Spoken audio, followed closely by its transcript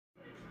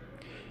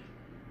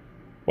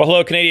Well,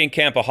 hello, Canadian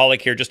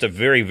Campaholic here. Just a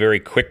very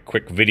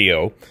quick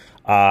video.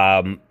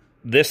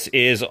 This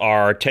is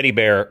our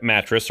Teddybear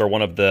mattress, or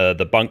one of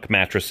the bunk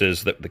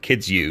mattresses that the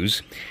kids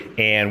use.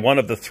 And one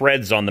of the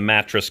threads on the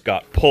mattress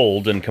got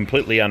pulled and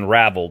completely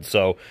unraveled.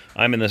 So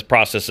I'm in this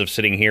process of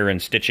sitting here and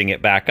stitching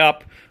it back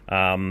up.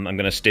 I'm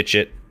going to stitch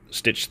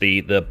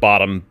the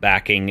bottom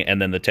backing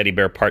and then the teddy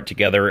bear part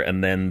together,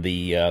 and then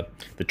the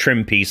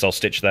trim piece, I'll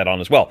stitch that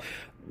on as well.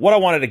 What I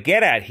wanted to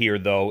get at here,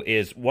 though,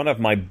 is one of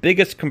my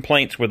biggest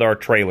complaints with our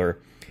trailer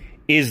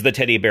is the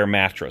Teddybear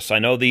mattress. I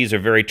know these are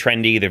very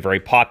trendy, they're very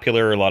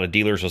popular. A lot of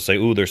dealers will say,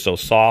 ooh, they're so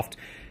soft.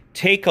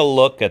 Take a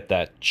look at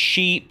that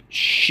cheap,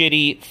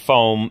 shitty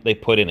foam they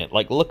put in it.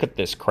 Like, look at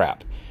this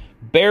crap.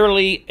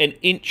 Barely an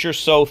inch or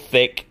so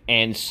thick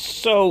and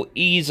so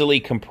easily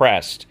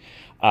compressed.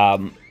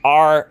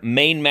 Our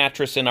main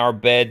mattress in our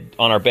bed,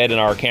 on our bed in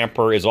our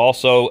camper, is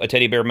also a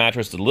Teddybear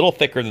mattress. It's a little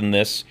thicker than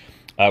this.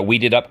 We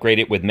did upgrade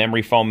it with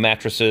memory foam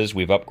mattresses.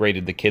 We've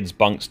upgraded the kids'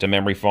 bunks to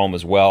memory foam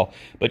as well.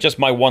 But just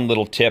my one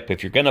little tip,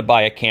 if you're going to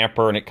buy a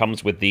camper and it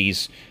comes with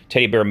these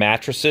Teddybear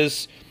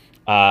mattresses,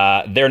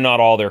 they're not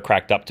all they're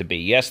cracked up to be.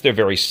 Yes, they're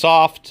very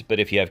soft, but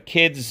if you have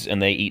kids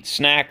and they eat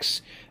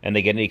snacks and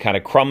they get any kind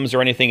of crumbs or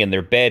anything in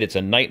their bed, it's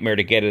a nightmare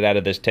to get it out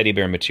of this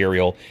Teddybear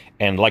material.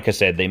 And like I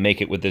said, they make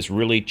it with this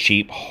really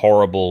cheap,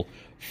 horrible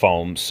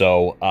foam.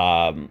 So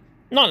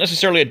not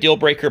necessarily a deal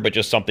breaker, but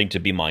just something to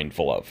be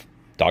mindful of.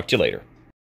 Talk to you later.